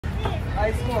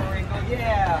High score, Wrinkle.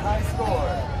 Yeah, high score.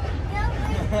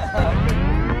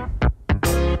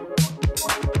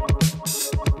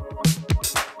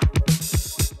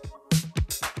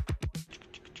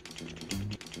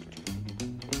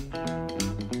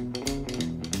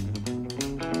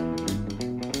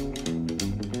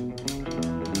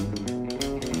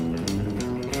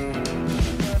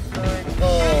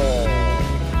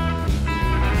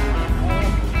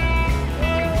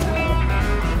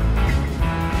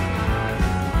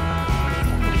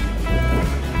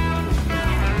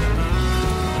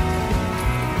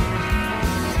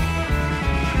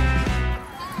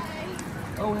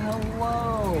 Oh,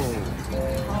 hello.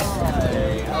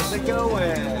 Hi. How's it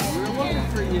going? We were looking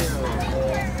for you.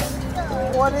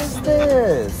 What is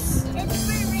this? It's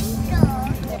for Wrinkle.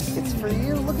 It's for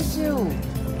you. Look at you.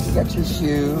 You got your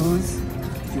shoes. Do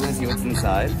you want to see what's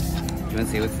inside? Do you want to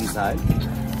see what's inside?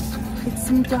 It's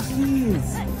some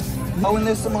duckies. Oh, and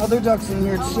there's some other ducks in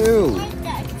here too.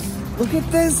 Look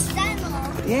at this.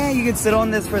 Yeah, you could sit on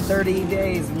this for 30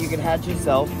 days and you could hatch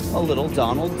yourself a little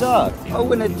Donald Duck.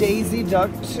 Oh, and a Daisy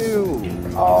Duck too.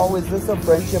 Oh, is this a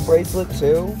friendship bracelet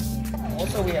too?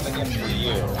 Also, we have a gift for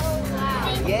you.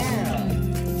 Yeah.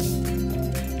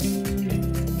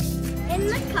 In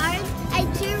the card, I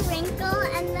drew Wrinkle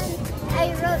and then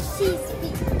I wrote cheese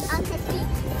feet on her feet.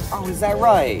 Oh, is that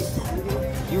right?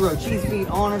 You wrote cheese feet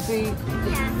on her feet?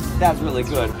 Yeah. That's really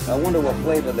good. I wonder what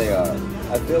flavor they are.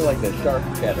 I feel like the shark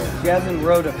cheddar. She hasn't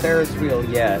rode a Ferris wheel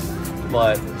yet,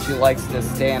 but she likes to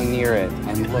stand near it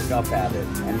and look up at it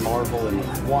and marvel in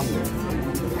its wonder.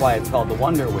 That's why it's called the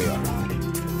Wonder Wheel.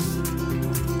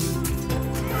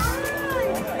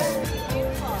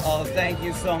 Oh, thank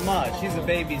you so much. She's a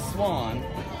baby swan.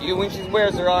 When she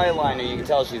wears her eyeliner, you can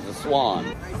tell she's a swan.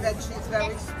 I bet she's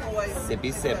very spoiled.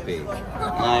 Sippy sippy.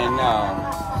 I know.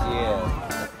 She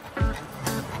is.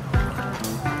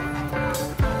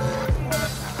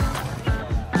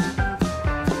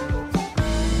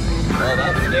 Oh,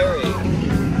 that's scary.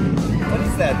 What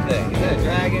is that thing? Is that a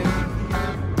dragon?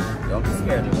 Don't be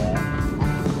scared of that.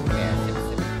 Yeah, sippy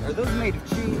sippy. Are those made of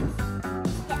cheese?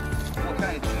 What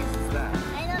kind of cheese is that?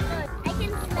 I don't know. I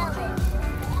can smell it.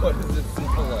 What is it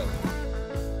simple of?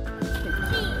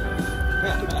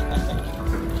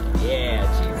 Yeah,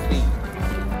 cheese feet.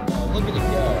 Oh, look at it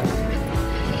go.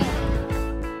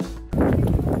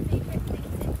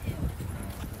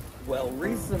 Well,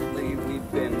 recently we've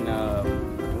been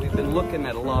looking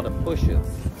at a lot of bushes.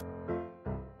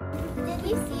 Did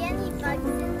you see any bugs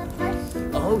in the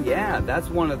bush? Oh yeah, that's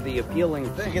one of the appealing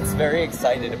things. She gets very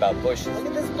excited about bushes. Look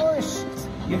at this bush.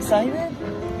 You excited?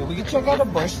 Yeah, we can check out a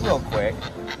bush real quick.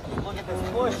 Look at this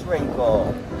bush,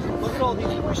 Wrinkle. Look at all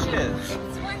these bushes.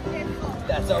 It's wonderful.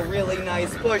 That's a really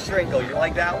nice bush, Wrinkle. You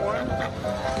like that one?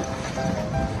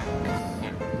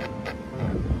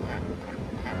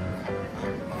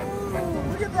 Ooh,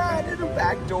 look at that. There's a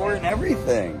back door and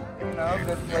everything. You know,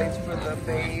 good place for the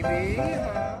baby.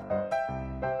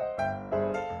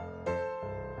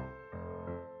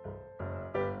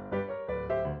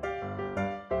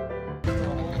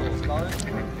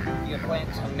 You can plant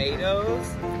tomatoes.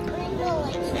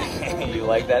 You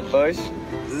like that bush?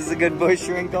 Is this a good bush,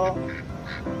 Wrinkle?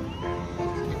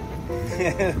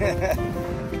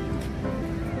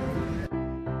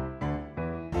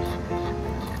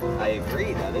 I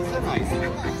agree, that is a nice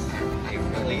bush. It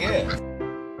really is.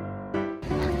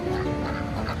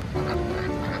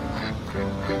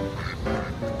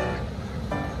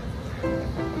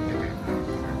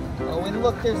 Oh, and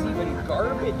look, there's even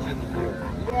garbage in here.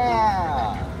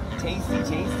 Yeah! Tasty,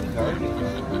 tasty garbage.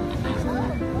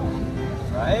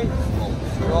 Right? Little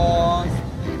straws.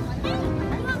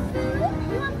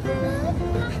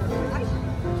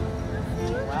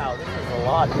 Wow, this is a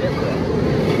lot different.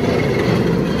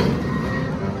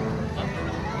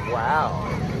 Wow.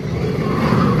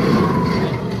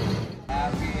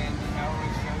 Happy and show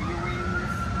your wings.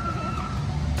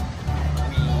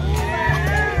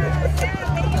 Yeah.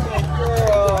 Good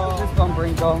girl. Just bump,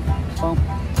 Wrinkle. Bump.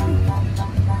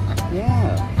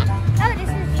 Yeah. Oh, this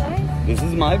is yours? This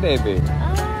is my baby. Oh.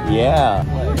 Yeah.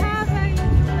 How are you?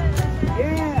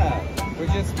 Yeah. We're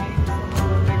just meeting some of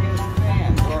our biggest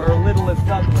fans. Or our littlest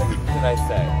ducklings, should I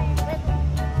say.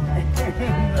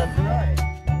 That's right.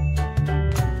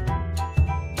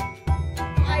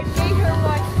 I made her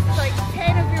watch like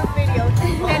 10 of your videos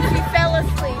and she fell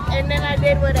asleep and then I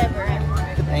did whatever I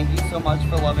wanted. Thank you so much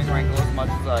for loving Wrinkle as much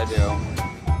as I do.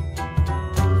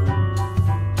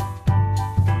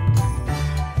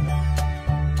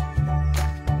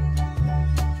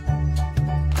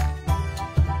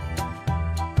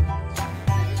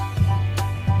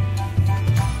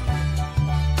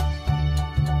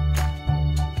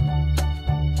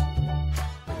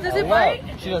 Does it bite?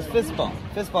 She does fist bump.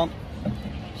 Fist bump.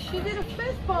 She did a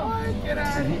fist bump. Get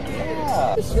out of here.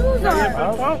 Yeah. The shoes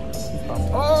on.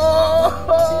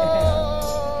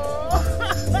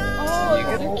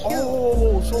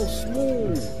 Oh, so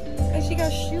smooth. And she got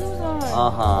shoes on.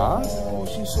 Uh-huh. Oh,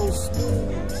 she's so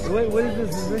smooth. Wait, what is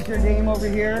this? Is this your game over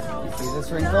here? You see this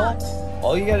wrinkle?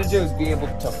 All you gotta do is be able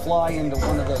to fly into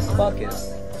one of those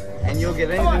buckets, and you'll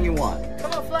get anything you want.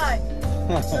 Come on, fly.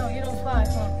 No, you don't fly,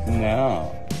 huh?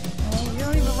 No. Oh, you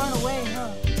don't even run away,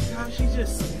 huh? How she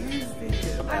just squeezed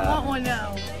it. I want one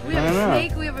now. We have a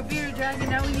snake, we have a bearded dragon,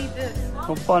 now we need this.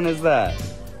 How fun is that?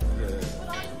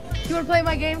 You want to play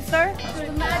my game, sir?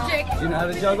 The magic. Do you know how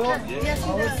to juggle? Yes,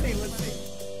 he does. Let's see, let's see.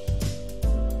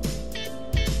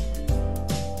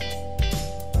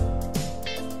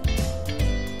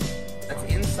 That's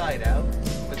inside out,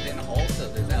 but then also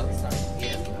there's outside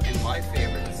in. And my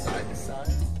favorite is side to side.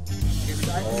 Your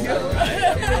side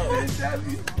to side.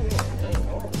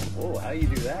 Oh, how do you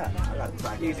do that? I gotta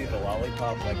practice. You do the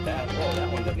lollipop like that. Oh,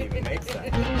 that one doesn't even make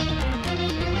sense.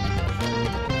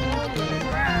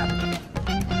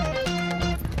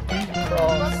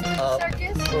 Cross up.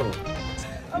 Oh.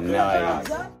 Nice.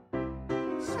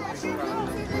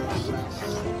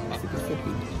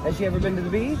 Has she ever been to the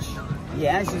beach?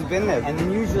 Yeah, she's been there. And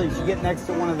then usually she get next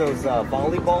to one of those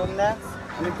volleyball nets,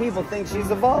 and then people think she's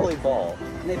a volleyball.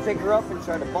 And they pick her up and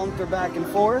try to bump her back and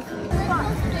forth.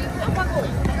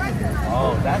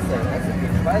 Oh, that's a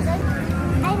good present.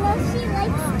 I know she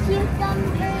likes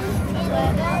cucumbers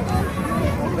and lettuce.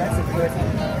 That's a good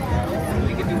one.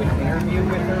 We could do an interview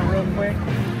with her real quick.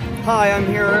 Hi, I'm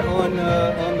here on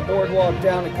the boardwalk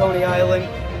down at Coney Island,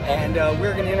 and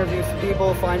we're going to interview some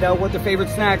people, find out what their favorite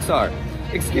snacks are.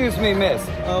 Excuse me, miss.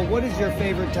 What is your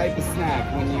favorite type of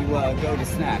snack when you go to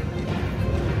snack?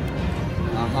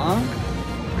 Uh-huh.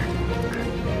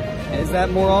 Is that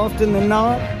more often than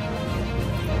not?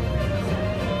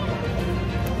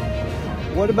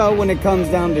 What about when it comes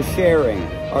down to sharing?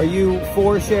 Are you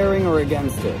for sharing or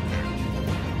against it?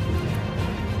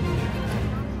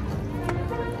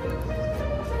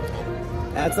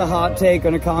 That's a hot take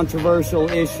on a controversial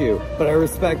issue, but I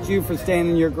respect you for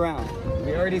standing your ground.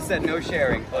 We already said no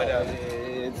sharing, but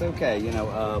it's okay, you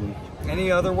know. Any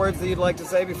other words that you'd like to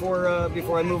say before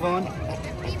I move on?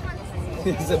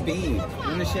 It's a bee. You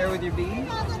want to share with your bee?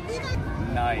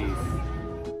 Nice.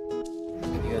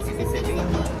 You guys can say bee.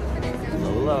 A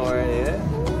little lower, yeah.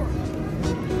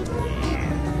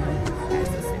 That's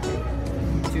a sippy.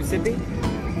 Too sippy?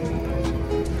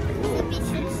 Ooh,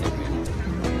 too sippy.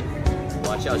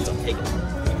 Watch out, she'll take it.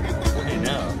 I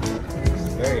know.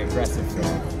 Very aggressive for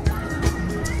her.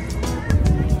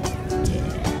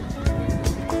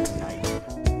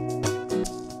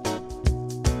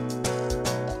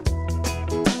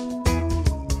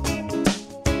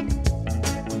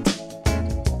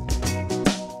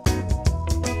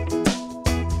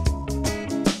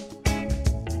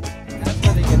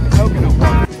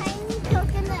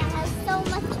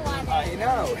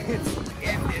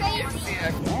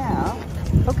 Yeah,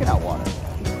 coconut water.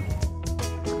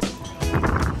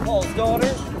 Paul's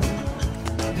daughter,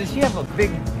 does she have a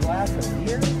big glass of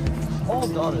beer?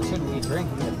 Paul's daughter shouldn't be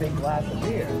drinking a big glass of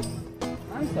beer.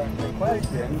 I'm starting to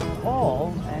question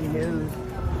Paul and his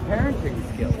parenting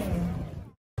skills.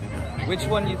 Which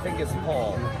one do you think is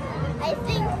Paul? I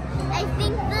think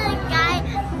the guy,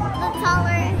 the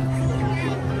taller.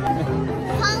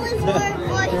 Paul is more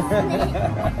voice.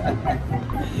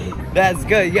 That's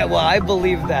good. Yeah, well, I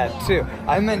believe that too.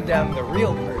 I meant down the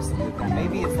real person.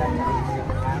 Maybe it's that guy with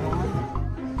the hat on.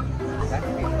 That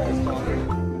could be Paul's daughter.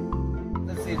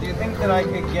 Let's see. Do you think that I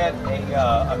could get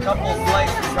a couple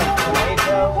slices of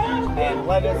tomato and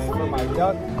lettuce for my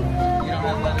duck? You don't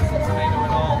have lettuce and tomato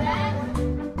at all.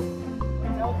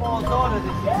 Tell Paul's daughter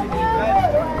that she should eat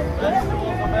vegetables.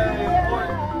 Vegetables are very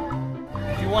important.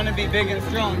 If you want to be big and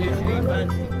strong, you should eat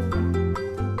vegetables.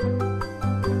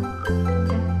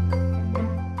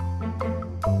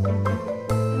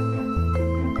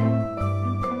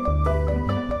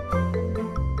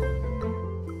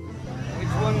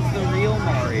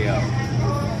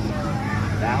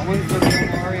 That one's the real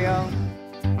Mario.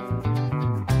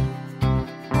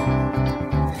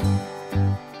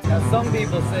 Now some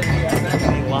people say he has that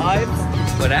many lives,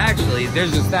 but actually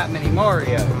there's just that many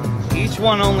Mario. Each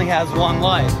one only has one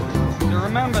life. So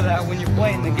remember that when you're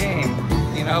playing the game,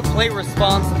 you know, play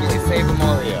responsibly, save a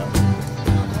Mario.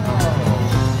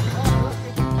 Oh.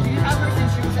 Do you have her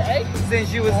since she was an egg? Since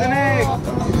she was an egg.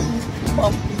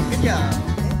 Well, good job.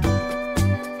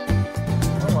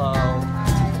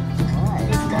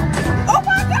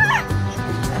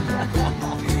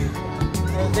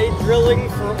 Are they drilling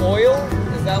for oil?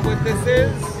 Is that what this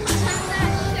is?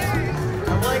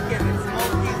 like it. It's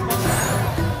smoky.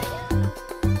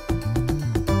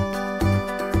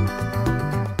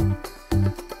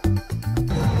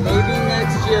 Maybe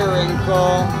next year,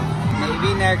 Wrinkle. Maybe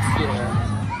next year.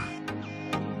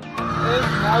 There's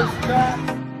mouse traps.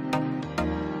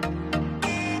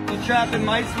 You trapping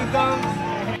mice with those?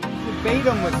 You bait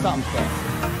them with something.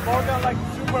 More than like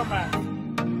Superman.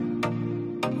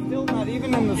 Still not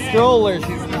even in the stroller.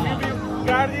 She's not.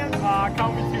 Guardian,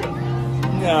 come with you.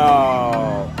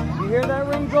 No. You hear that,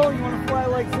 Wrinkle? You want to fly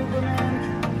like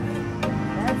Superman?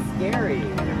 That's scary.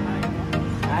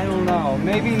 I don't know.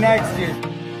 Maybe next year.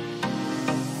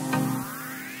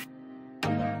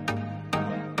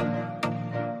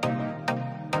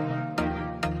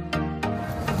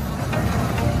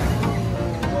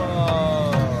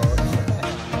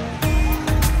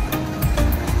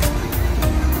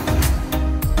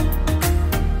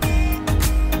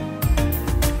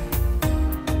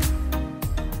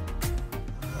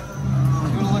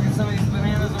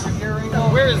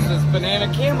 Where is this banana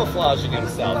camouflaging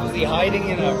himself? Is he hiding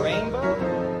in a rainbow?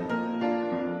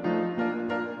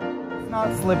 It's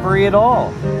not slippery at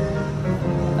all.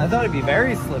 I thought it'd be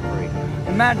very slippery.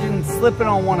 Imagine slipping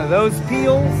on one of those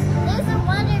peels. There's a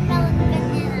watermelon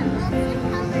banana.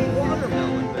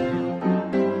 Watermelon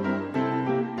banana.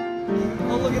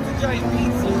 Oh, look, it's a giant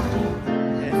pizza.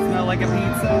 It smells like a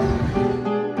pizza.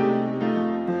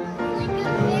 Like a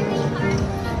very hard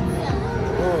pizza.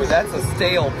 Ooh, that's a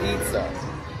stale pizza.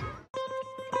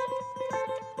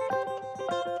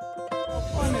 How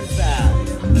fun is that?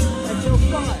 That's so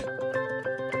fun.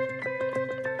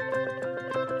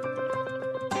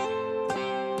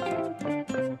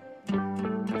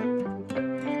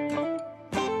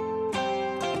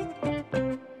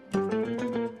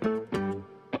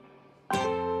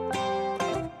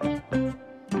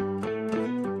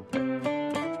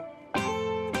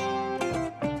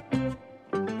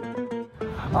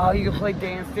 Oh, you can play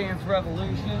Dance Dance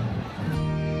Revolution.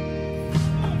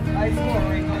 High score,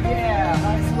 Wrinkle. Yeah,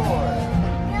 high score.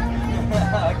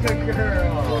 Good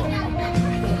girl.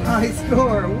 High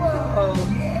score. Whoa,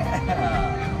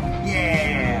 yeah.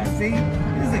 Yeah. See?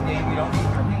 This is a game you don't need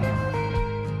your hands.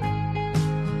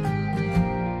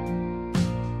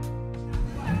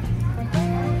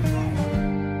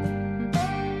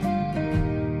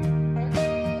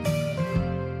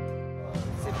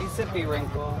 Sippy, sippy,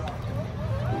 Wrinkle.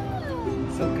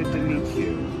 So good to meet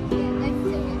you.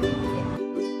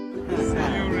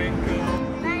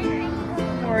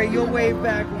 Alright, you'll wave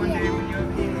back one day when you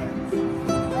have hands.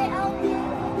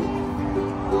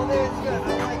 Oh, there's good. I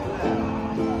like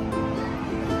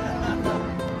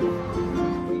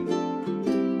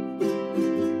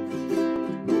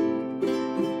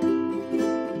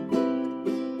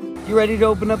that. You ready to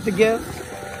open up the gift?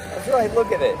 That's right,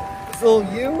 look at it. It's little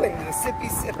you and the sippy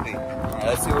sippy. Alright,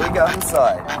 let's see what we got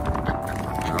inside.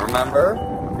 Remember,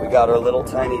 we got our little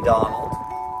tiny Donald.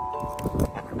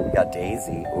 We got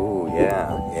Daisy. Ooh,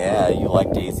 yeah. Yeah, you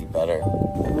like Daisy better.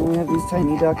 And then we have these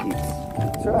tiny duckies.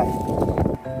 That's right.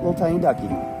 Little tiny ducky.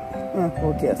 Yeah,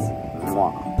 little kiss.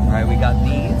 Mwah. Alright, we got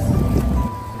these.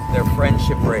 They're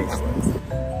friendship bracelets.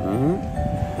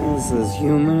 This is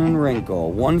Human and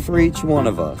Wrinkle. One for each one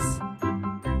of us.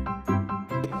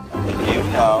 And you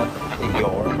know that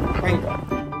you're Wrinkle.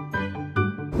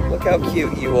 Look how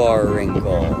cute you are,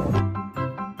 Wrinkle.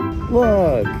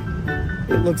 Look.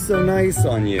 It looks so nice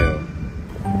on you.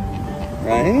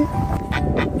 Right? Do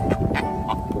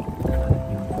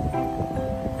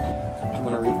you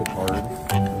want to read the card?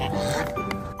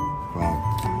 Wow.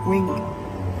 Wink.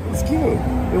 It's cute.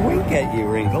 It winked at you,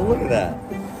 Wrinkle. Look at that.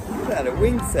 Look at that. It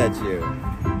winks at you.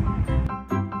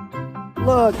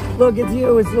 Look. Look, it's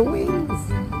you. It's the wings.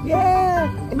 Yeah.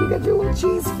 And you got your little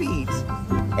cheese feet.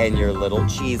 And your little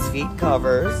cheese feet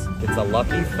covers. It's a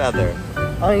lucky feather.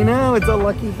 I know, it's a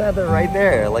lucky feather right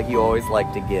there, like you always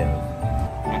like to give.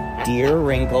 Dear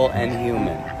Wrinkle and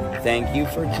Human, thank you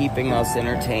for keeping us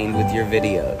entertained with your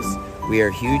videos. We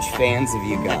are huge fans of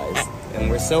you guys, and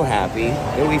we're so happy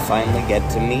that we finally get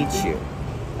to meet you.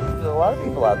 There's a lot of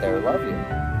people out there who love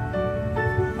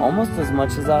you. Almost as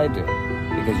much as I do,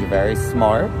 because you're very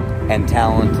smart, and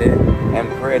talented, and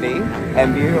pretty,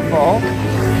 and beautiful.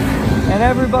 And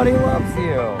everybody loves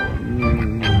you.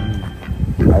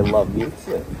 I love you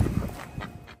too.